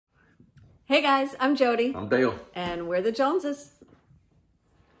Hey guys, I'm Jody. I'm Dale. And we're the Joneses.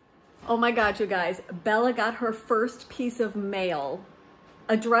 Oh my God, you guys. Bella got her first piece of mail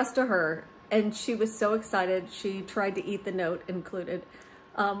addressed to her, and she was so excited. She tried to eat the note included.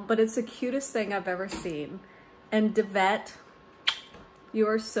 But it's the cutest thing I've ever seen. And Devette, you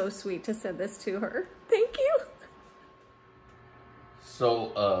are so sweet to send this to her. Thank you.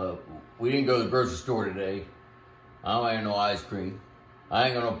 So, we didn't go to the grocery store today. I don't have no ice cream. I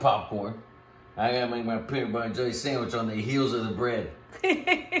ain't got no popcorn. I gotta make my peanut butter and jelly sandwich on the heels of the bread.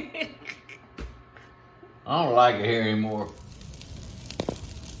 I don't like it here anymore.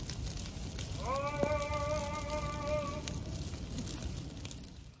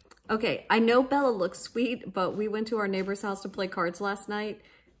 Okay, I know Bella looks sweet, but we went to our neighbor's house to play cards last night,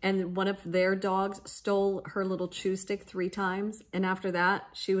 and one of their dogs stole her little chew stick 3 times, and after that,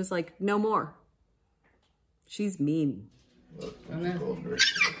 she was like, no more. She's mean.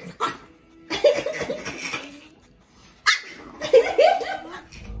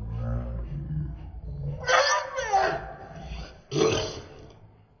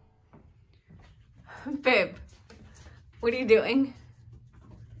 Babe, what are you doing?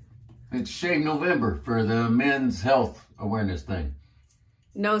 It's Shave November for the men's health awareness thing.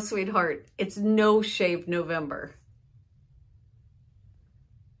 No, sweetheart, it's No Shave November.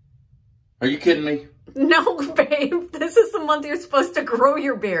 Are you kidding me? No, babe, this is the month you're supposed to grow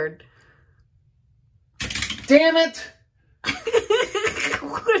your beard. Damn it!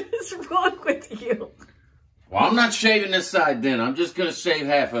 What is wrong with you? Well, I'm not shaving this side then. I'm just gonna shave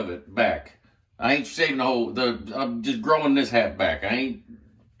half of it back. I ain't shaving the whole, I'm just growing this half back. I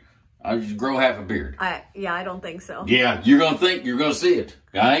just grow half a beard. Yeah, I don't think so. Yeah, you're gonna think, you're gonna see it.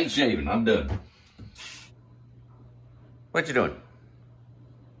 I ain't shaving, I'm done. What you doing?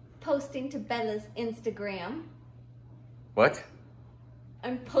 Posting to Bella's Instagram. What?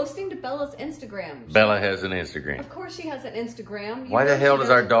 I'm posting to Bella's Instagram. Bella has an Instagram. Of course she has an Instagram. Why the hell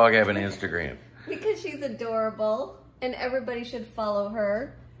does our dog have an Instagram? Because she's adorable and everybody should follow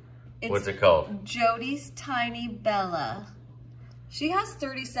her. What's it called? Jody's Tiny Bella. She has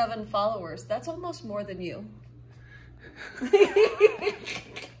 37 followers. That's almost more than you.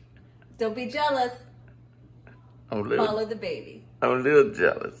 Don't be jealous. Follow the baby. I'm a little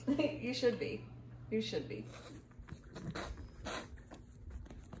jealous. You should be. You should be.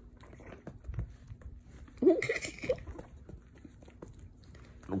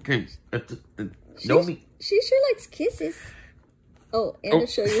 Okay. She sure likes kisses. Oh, and to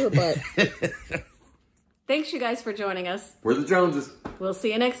show you her butt. Thanks, you guys, for joining us. We're the Joneses. We'll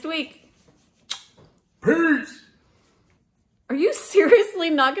see you next week. Peace! Are you seriously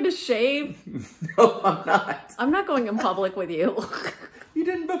not going to shave? No, I'm not. I'm not going in public with you. You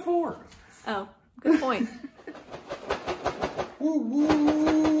didn't before. Oh, good point. Woo,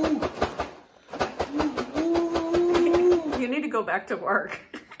 woo. You need to go back to work.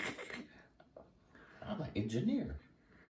 I'm an engineer.